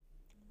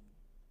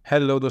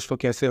Hello दोस्तों,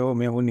 कैसे हो?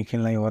 मैं हूँ निखिल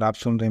नाई और आप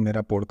सुन रहे हैं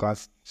मेरा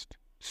पॉडकास्ट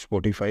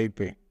स्पॉटिफाई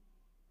पे।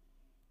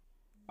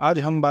 आज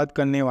हम बात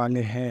करने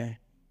वाले हैं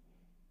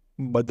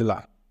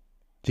बदला।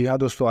 जी हाँ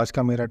दोस्तों, आज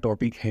का मेरा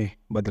टॉपिक है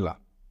बदला।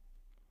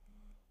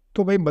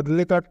 तो भाई,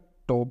 बदले का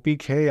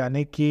टॉपिक है,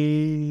 यानी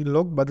कि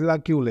लोग बदला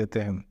क्यों लेते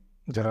हैं।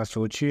 ज़रा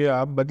सोचिए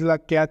आप, बदला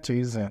क्या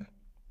चीज़ है?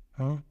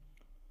 हाँ,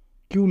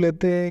 क्यों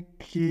लेते हैं?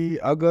 कि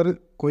अगर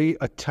कोई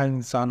अच्छा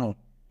इंसान हो,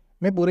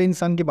 मैं बुरे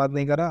इंसान की बात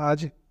नहीं कर रहा,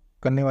 आज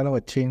करने वाला हूँ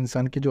अच्छे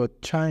इंसान की। जो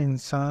अच्छा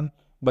इंसान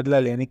बदला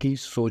लेने की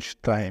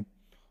सोचता है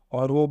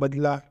और वो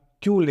बदला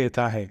क्यों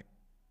लेता है,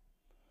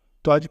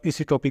 तो आज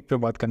इसी टॉपिक पे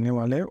बात करने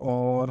वाले हैं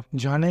और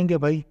जानेंगे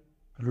भाई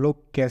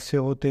लोग कैसे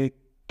होते,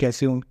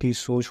 कैसे उनकी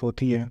सोच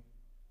होती है।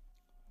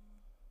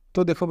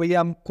 तो देखो भैया,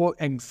 आपको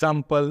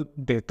एग्जाम्पल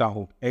देता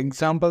हूँ,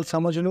 एग्जाम्पल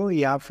समझ लो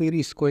या फिर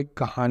इसको एक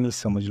कहानी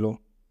समझ लो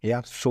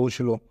या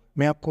सोच लो।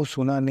 मैं आपको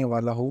सुनाने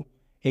वाला हूँ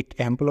एक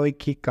एम्प्लॉय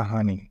की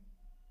कहानी।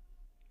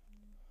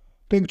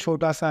 तो एक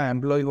छोटा सा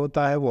एम्प्लॉय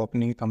होता है, वो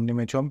अपनी कंपनी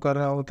में जॉब कर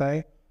रहा होता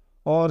है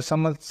और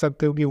समझ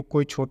सकते हो कि वो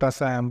कोई छोटा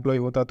सा एम्प्लॉय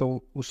होता तो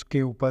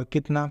उसके ऊपर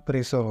कितना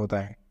प्रेशर होता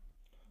है।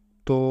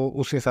 तो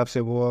उस हिसाब से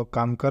वो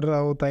काम कर रहा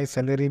होता है,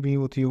 सैलरी भी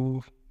होती है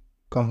वो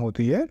कम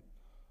होती है।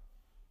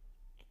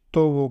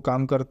 तो वो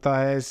काम करता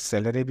है,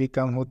 सैलरी भी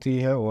कम होती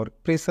है और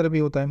प्रेशर भी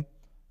होता है।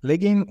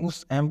 लेकिन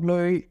उस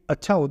एम्प्लॉय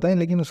अच्छा होता है,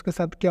 लेकिन उसके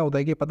साथ क्या होता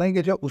है कि पता है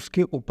कि जो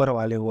उसके ऊपर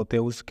वाले होते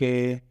हैं,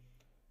 उसके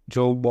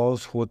जो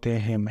बॉस होते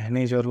हैं,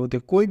 मैनेजर होते,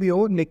 कोई भी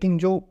हो, लेकिन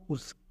जो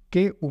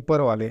उसके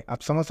ऊपर वाले,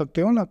 आप समझ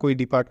सकते हो ना, कोई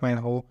डिपार्टमेंट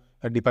हो,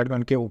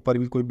 डिपार्टमेंट के ऊपर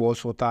भी कोई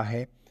बॉस होता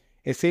है,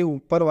 ऐसे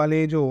ऊपर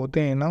वाले जो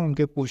होते हैं ना,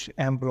 उनके कुछ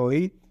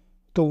एम्प्लॉय,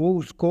 तो वो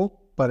उसको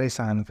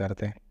परेशान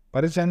करते हैं।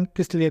 परेशान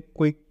किस लिए?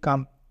 कोई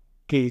काम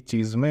की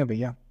चीज़ में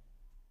भैया।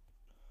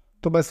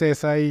 तो बस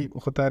ऐसा ही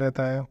होता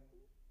रहता है।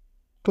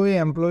 तो ये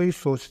एम्प्लॉय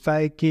सोचता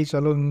है कि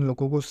चलो इन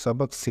लोगों को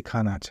सबक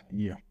सिखाना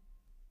चाहिए।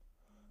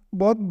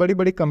 बहुत बड़ी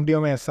बड़ी कंपनियों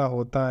में ऐसा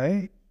होता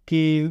है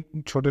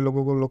कि छोटे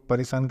लोगों को लोग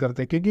परेशान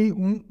करते हैं, क्योंकि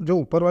उन जो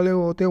ऊपर वाले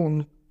होते हैं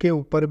उनके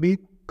ऊपर भी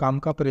काम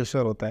का प्रेशर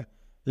होता है।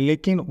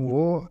 लेकिन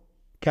वो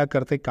क्या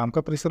करते हैं, काम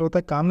का प्रेशर होता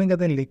है, काम नहीं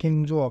करते,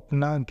 लेकिन जो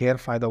अपना गैर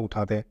फायदा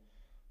उठाते हैं,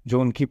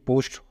 जो उनकी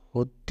पोस्ट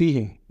होती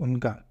है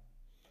उनका।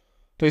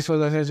 तो इस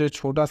वजह से जो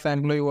छोटा सा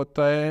एम्प्लॉय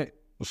होता है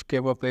उसके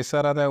ऊपर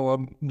प्रेशर आता है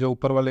और जो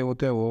ऊपर वाले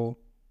होते हैं वो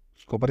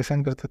उसको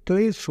परेशान करते हैं। तो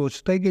ये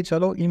सोचता है कि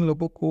चलो इन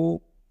लोगों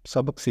को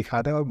सबक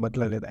सिखाते हैं और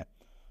बदला लेता है।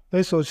 तो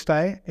ये सोचता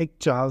है, एक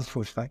चाल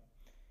सोचता है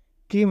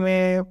कि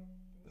मैं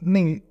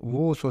नहीं,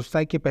 वो सोचता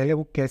है कि पहले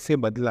वो कैसे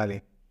बदला ले।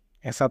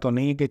 ऐसा तो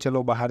नहीं है कि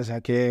चलो बाहर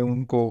जाके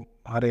उनको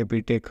मारे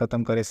पीटे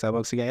ख़त्म करे,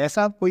 सबक सिखाए,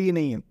 ऐसा कोई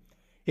नहीं है।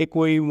 ये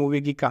कोई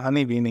मूवी की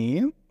कहानी भी नहीं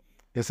है।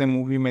 जैसे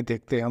मूवी में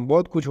देखते हैं हम,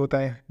 बहुत कुछ होता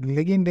है,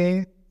 लेकिन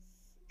ये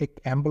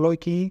एक एम्प्लॉय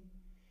की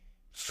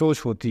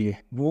सोच होती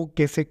है, वो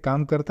कैसे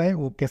काम करता है,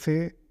 वो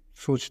कैसे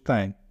सोचता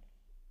है।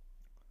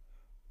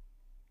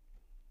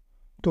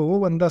 तो वो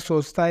बंदा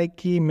सोचता है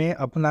कि मैं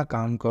अपना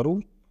काम करूं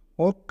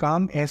और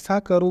काम ऐसा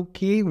करूं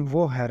कि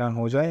वो हैरान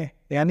हो जाए,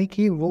 यानी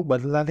कि वो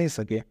बदला ले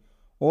सके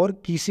और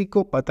किसी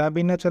को पता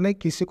भी ना चले,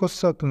 किसी को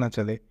शक ना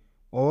चले,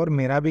 और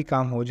मेरा भी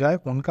काम हो जाए,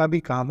 उनका भी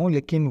काम हो,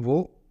 लेकिन वो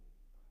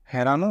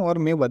हैरान हो और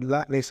मैं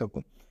बदला ले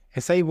सकूं।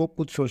 ऐसा ही वो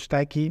कुछ सोचता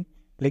है कि,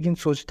 लेकिन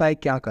सोचता है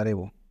क्या करे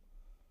वो।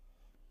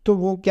 तो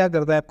वो क्या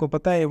करता है आपको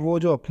पता है? वो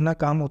जो अपना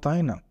काम होता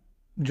है ना,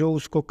 जो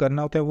उसको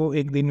करना होता है, वो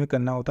एक दिन में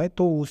करना होता है,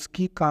 तो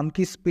उसकी काम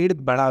की स्पीड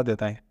बढ़ा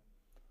देता है।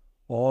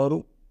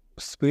 और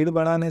स्पीड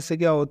बढ़ाने से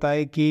क्या होता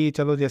है कि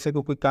चलो जैसे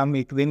कोई काम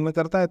एक दिन में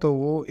करता है, तो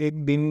वो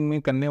एक दिन में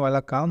करने वाला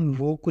काम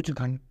वो कुछ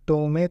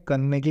घंटों में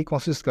करने की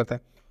कोशिश करता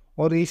है,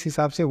 और इस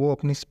हिसाब से वो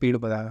अपनी स्पीड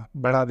बढ़ा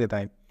बढ़ा देता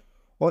है।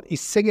 और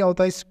इससे क्या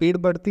होता है, स्पीड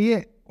बढ़ती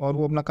है और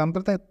वो अपना काम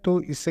करता है,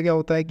 तो इससे क्या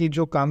होता है कि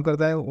जो काम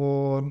करता है,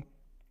 और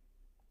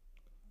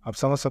आप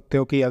समझ सकते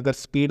हो कि अगर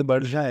स्पीड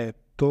बढ़ जाए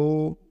तो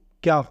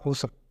क्या हो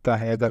सकता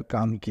है अगर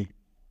काम की।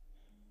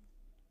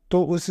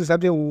 तो उस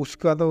हिसाब से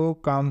उसका तो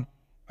काम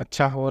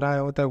अच्छा हो रहा है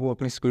होता है, वो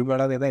अपनी स्पीड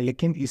बढ़ा देता है।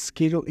 लेकिन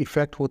इसकी जो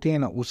इफ़ेक्ट होती है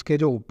ना, उसके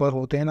जो ऊपर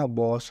होते हैं ना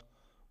बॉस,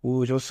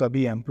 वो जो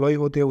सभी एम्प्लॉय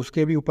होते हैं,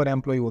 उसके भी ऊपर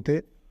एम्प्लॉय होते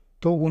हैं,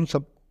 तो उन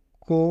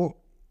सबको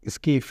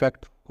इसकी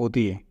इफ़ेक्ट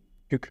होती है।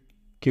 क्योंकि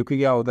क्योंकि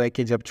क्या होता है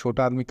कि जब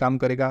छोटा आदमी काम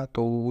करेगा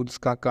तो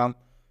उसका काम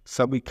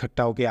सब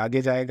इकट्ठा होके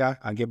आगे जाएगा,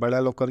 आगे बड़ा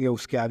लोग करके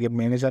उसके आगे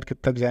मैनेजर के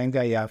तक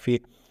जाएगा, या फिर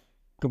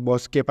तो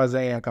बॉस के पास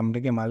जाएगा, या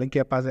कंपनी के मालिक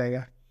के पास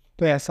जाएगा।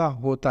 तो ऐसा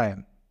होता है।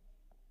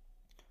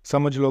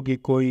 समझ लो कि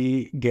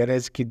कोई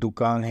गैरेज की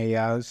दुकान है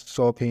या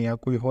शॉप है या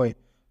कोई होए,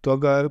 तो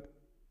अगर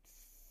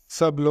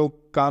सब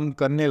लोग काम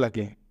करने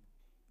लगे,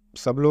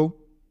 सब लोग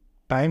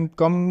टाइम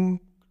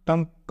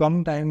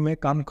कम टाइम में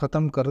काम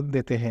ख़त्म कर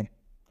देते हैं,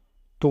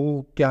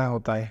 तो क्या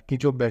होता है कि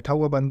जो बैठा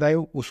हुआ बंदा है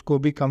उसको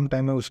भी कम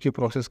टाइम में उसकी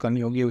प्रोसेस करनी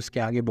होगी, उसके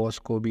आगे बॉस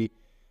को भी,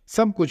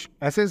 सब कुछ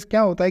ऐसे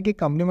क्या होता है कि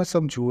कंपनी में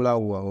सब जुड़ा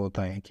हुआ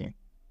होता है कि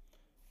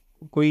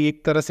कोई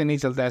एक तरह से नहीं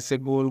चलता, ऐसे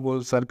गोल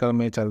गोल सर्कल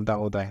में चलता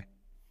होता है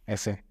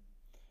ऐसे।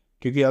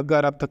 क्योंकि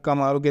अगर आप धक्का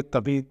मारोगे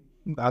तभी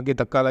आगे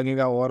धक्का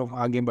लगेगा और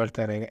आगे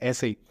बढ़ता रहेगा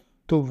ऐसे ही।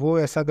 तो वो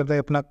ऐसा करता है,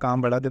 अपना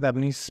काम बढ़ा देता है,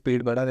 अपनी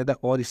स्पीड बढ़ा देता है,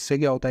 और इससे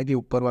क्या होता है कि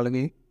ऊपर वाले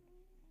की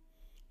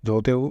जो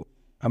होते हैं वो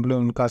एम्प्लॉय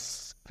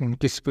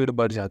उनकी स्पीड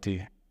बढ़ जाती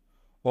है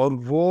और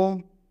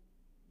वो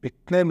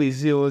इतने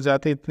बिजी हो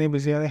जाते, इतने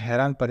बिजी हो,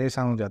 हैरान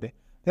परेशान हो जाते।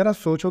 जरा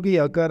सोचो कि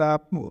अगर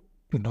आप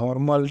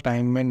नॉर्मल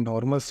टाइम में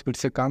नॉर्मल स्पीड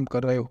से काम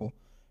कर रहे हो,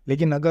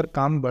 लेकिन अगर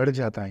काम बढ़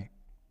जाता है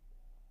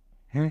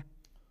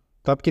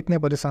तो आप कितने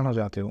परेशान हो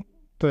जाते हो।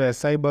 तो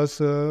ऐसा ही बस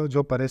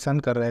जो परेशान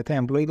कर रहे थे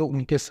एम्प्लॉय, तो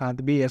उनके साथ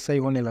भी ऐसा ही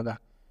होने लगा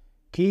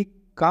कि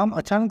काम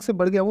अचानक से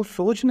बढ़ गया। वो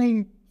सोच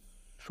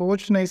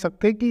नहीं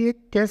सकते कि ये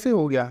कैसे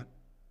हो गया।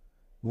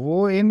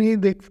 वो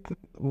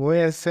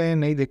ऐसे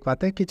नहीं देख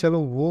पाते कि चलो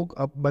वो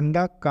अब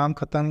बंदा काम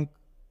खत्म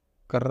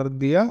कर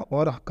दिया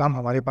और काम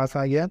हमारे पास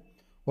आ गया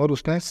और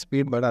उसने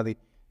स्पीड बढ़ा दी।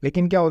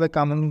 लेकिन क्या होता है,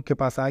 काम उनके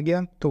पास आ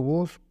गया तो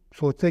वो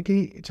सोचते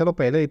कि चलो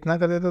पहले इतना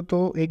कर देते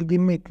तो एक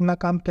दिन में इतना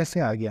काम कैसे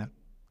आ गया।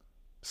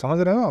 समझ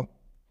रहे हो आप?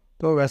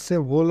 तो वैसे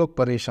वो लोग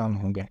परेशान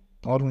होंगे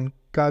और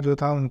उनका जो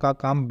था उनका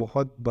काम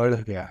बहुत बढ़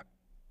गया।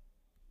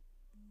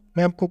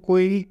 मैं आपको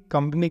कोई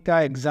कंपनी का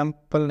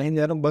एग्जाम्पल नहीं दे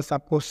रहा हूँ, बस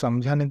आपको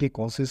समझाने की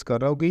कोशिश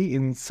कर रहा हूँ कि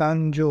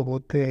इंसान जो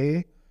होते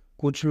हैं,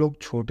 कुछ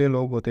लोग छोटे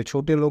लोग होते,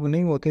 छोटे लोग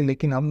नहीं होते,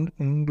 लेकिन हम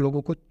उन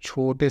लोगों को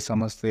छोटे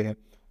समझते हैं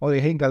और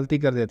यही गलती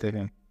कर देते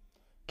हैं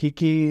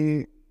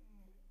क्योंकि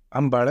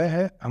हम बड़े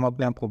हैं, हम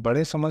अपने आप को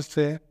बड़े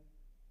समझते हैं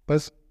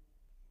बस।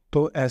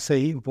 तो ऐसे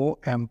ही वो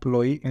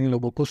एम्प्लॉय इन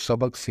लोगों को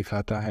सबक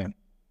सिखाता है।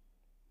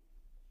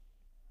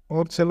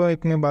 और चलो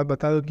इतनी बात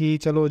बता दो कि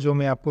चलो जो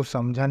मैं आपको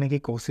समझाने की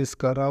कोशिश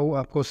कर रहा हूँ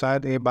आपको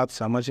शायद ये बात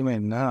समझ में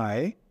न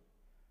आए,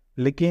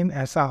 लेकिन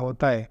ऐसा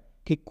होता है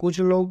कि कुछ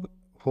लोग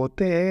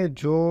होते हैं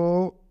जो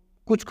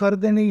कुछ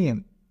करते नहीं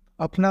हैं,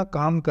 अपना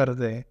काम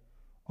करते हैं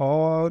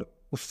और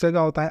उससे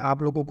क्या होता है,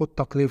 आप लोगों को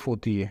तकलीफ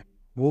होती है।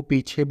 वो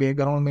पीछे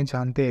बैकग्राउंड में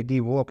जानते हैं कि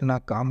वो अपना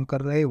काम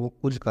कर रहे हैं, वो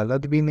कुछ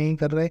गलत भी नहीं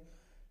कर रहे,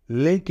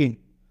 लेकिन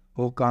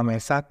वो काम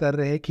ऐसा कर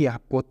रहे हैं कि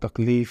आपको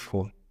तकलीफ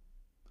हो।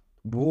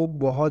 वो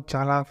बहुत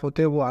चालाक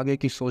होते हैं, वो आगे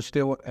की सोचते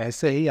हैं, वो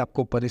ऐसे ही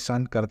आपको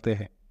परेशान करते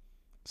हैं।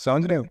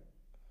 समझ रहे हो?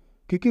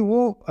 क्योंकि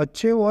वो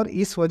अच्छे हो और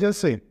इस वजह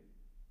से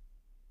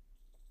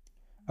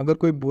अगर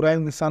कोई बुरा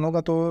इंसान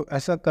होगा तो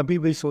ऐसा कभी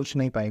भी सोच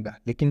नहीं पाएगा,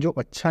 लेकिन जो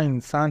अच्छा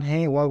इंसान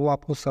है वो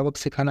आपको सबक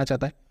सिखाना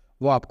चाहता है,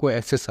 वो आपको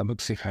ऐसे सबक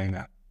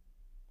सिखाएगा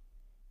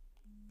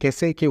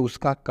कैसे कि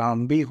उसका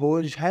काम भी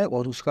हो जाए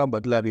और उसका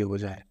बदला भी हो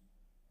जाए।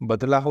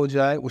 बदला हो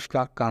जाए,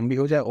 उसका काम भी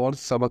हो जाए और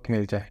सबक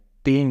मिल जाए।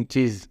 3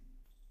 चीज़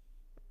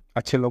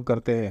अच्छे लोग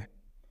करते हैं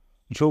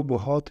जो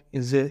बहुत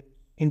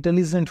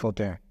इंटेलिजेंट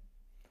होते हैं।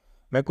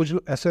 मैं कुछ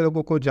ऐसे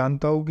लोगों को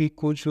जानता हूँ कि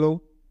कुछ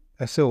लोग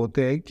ऐसे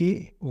होते हैं कि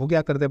वो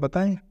क्या करते हैं पता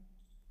है,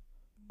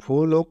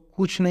 वो लोग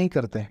कुछ नहीं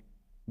करते,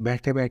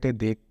 बैठे बैठे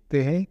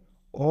देखते हैं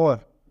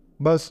और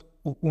बस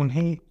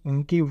उन्हीं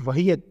उनकी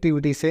वही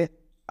एक्टिविटी से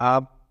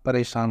आप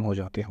परेशान हो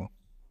जाते हो।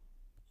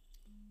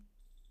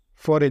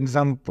 फॉर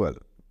एग्जाम्पल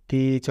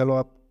कि चलो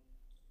आप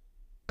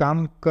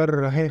काम कर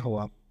रहे हो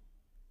आप,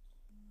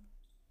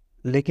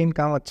 लेकिन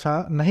काम अच्छा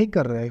नहीं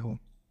कर रहे हो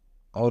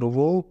और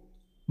वो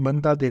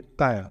बंदा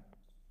देखता है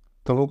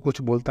तो वो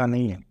कुछ बोलता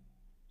नहीं है,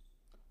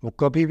 वो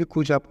कभी भी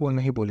कुछ आपको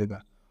नहीं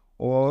बोलेगा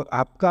और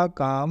आपका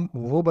काम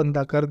वो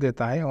बंदा कर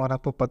देता है और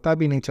आपको पता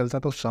भी नहीं चलता,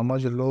 तो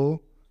समझ लो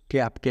कि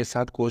आपके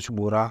साथ कुछ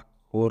बुरा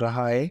हो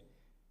रहा है।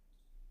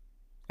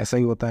 ऐसा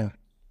ही होता है।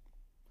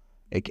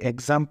 एक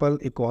एग्जाम्पल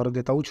एक और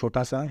देता हूँ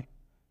छोटा सा,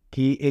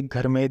 कि एक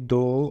घर में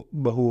 2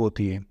 बहू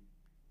होती है,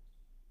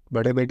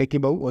 बड़े बेटे की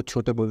बहू और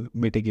छोटे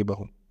बेटे की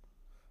बहू,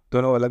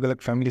 दोनों अलग अलग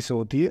फैमिली से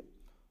होती है।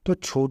 तो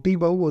छोटी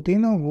बहू होती है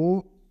ना,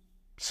 वो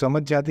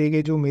समझ जाती है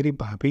कि जो मेरी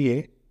भाभी है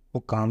वो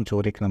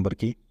कामचोर 1 नंबर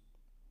की,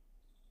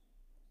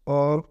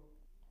 और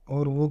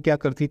वो क्या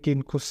करती है कि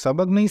इनको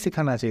सबक नहीं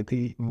सिखाना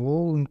चाहती,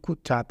 वो उनको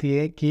चाहती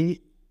है कि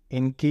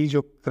इनकी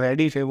जो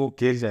क्रेडिट है वो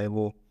गिर जाए,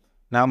 वो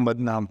नाम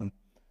बदनाम हो।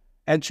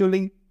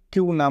 एक्चुअली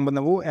क्यों नाम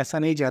बदनाम, वो ऐसा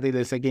नहीं चाहती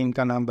जैसे कि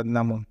इनका नाम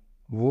बदनाम हो,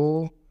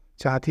 वो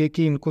चाहती है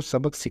कि इनको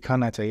सबक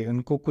सिखाना चाहिए,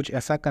 इनको कुछ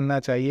ऐसा करना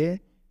चाहिए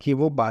कि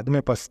वो बाद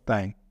में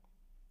पछताएं।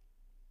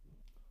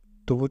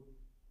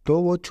 तो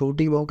वो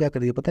छोटी बहू क्या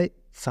करती है पता है,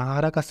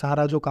 सारा का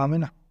सारा जो काम है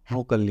ना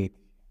वो कर लेती,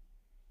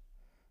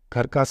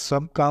 घर का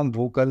सब काम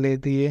वो कर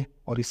लेती है।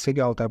 और इससे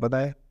क्या होता है पता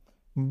है,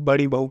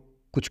 बड़ी बहू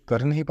कुछ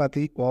कर नहीं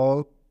पाती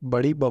और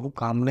बड़ी बहू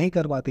काम नहीं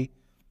कर पाती,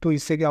 तो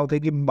इससे क्या होता है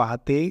कि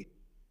बातें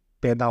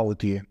पैदा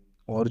होती है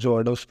और जो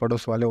अड़ोस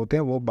पड़ोस वाले होते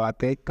हैं वो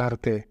बातें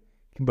करते हैं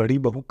कि बड़ी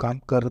बहू काम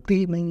करती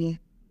ही नहीं है,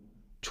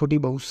 छोटी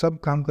बहू सब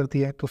काम करती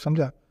है। तो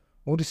समझा?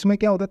 और इसमें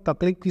क्या होता है,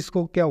 तकलीफ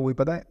किसको क्या हुई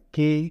पता है,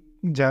 कि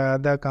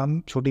ज़्यादा काम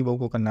छोटी बहू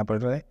को करना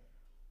पड़ रहा है,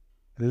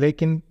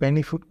 लेकिन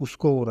बेनिफिट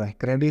उसको हो रहा है,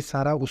 क्रेडिट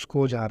सारा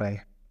उसको जा रहा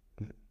है।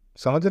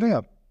 समझ रहे हैं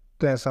आप?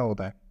 तो ऐसा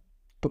होता है।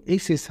 तो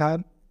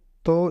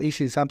इस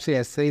हिसाब से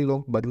ऐसे ही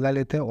लोग बदला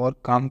लेते हैं और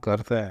काम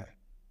करते हैं,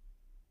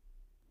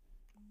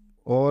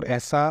 और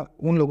ऐसा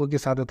उन लोगों के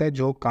साथ होता है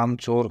जो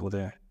कामचोर होते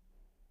हैं।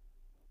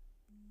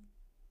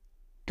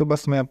 तो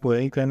बस मैं आपको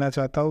यही कहना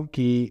चाहता हूँ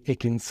कि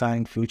एक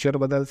इंसान फ्यूचर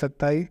बदल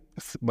सकता है,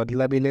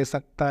 बदला भी ले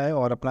सकता है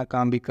और अपना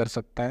काम भी कर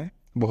सकता है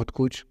बहुत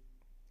कुछ।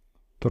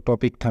 तो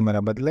टॉपिक था मेरा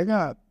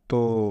बदलेगा,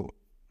 तो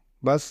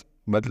बस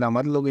बदला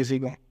मत लो किसी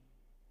को,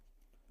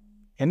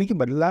 यानी कि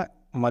बदला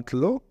मत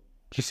लो,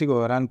 किसी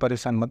को हैरान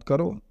परेशान मत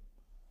करो,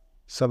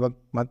 सबक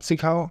मत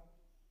सिखाओ।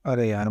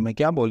 अरे यार मैं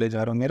क्या बोले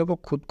जा रहा हूँ, मेरे को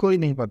खुद को ही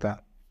नहीं पता।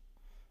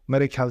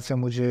 मेरे ख्याल से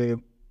मुझे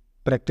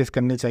प्रैक्टिस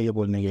करनी चाहिए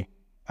बोलने की।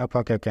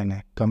 आपका क्या कहना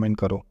है, कमेंट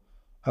करो।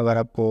 अगर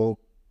आपको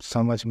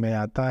समझ में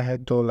आता है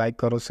तो लाइक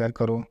करो, शेयर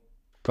करो,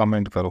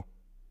 कमेंट करो।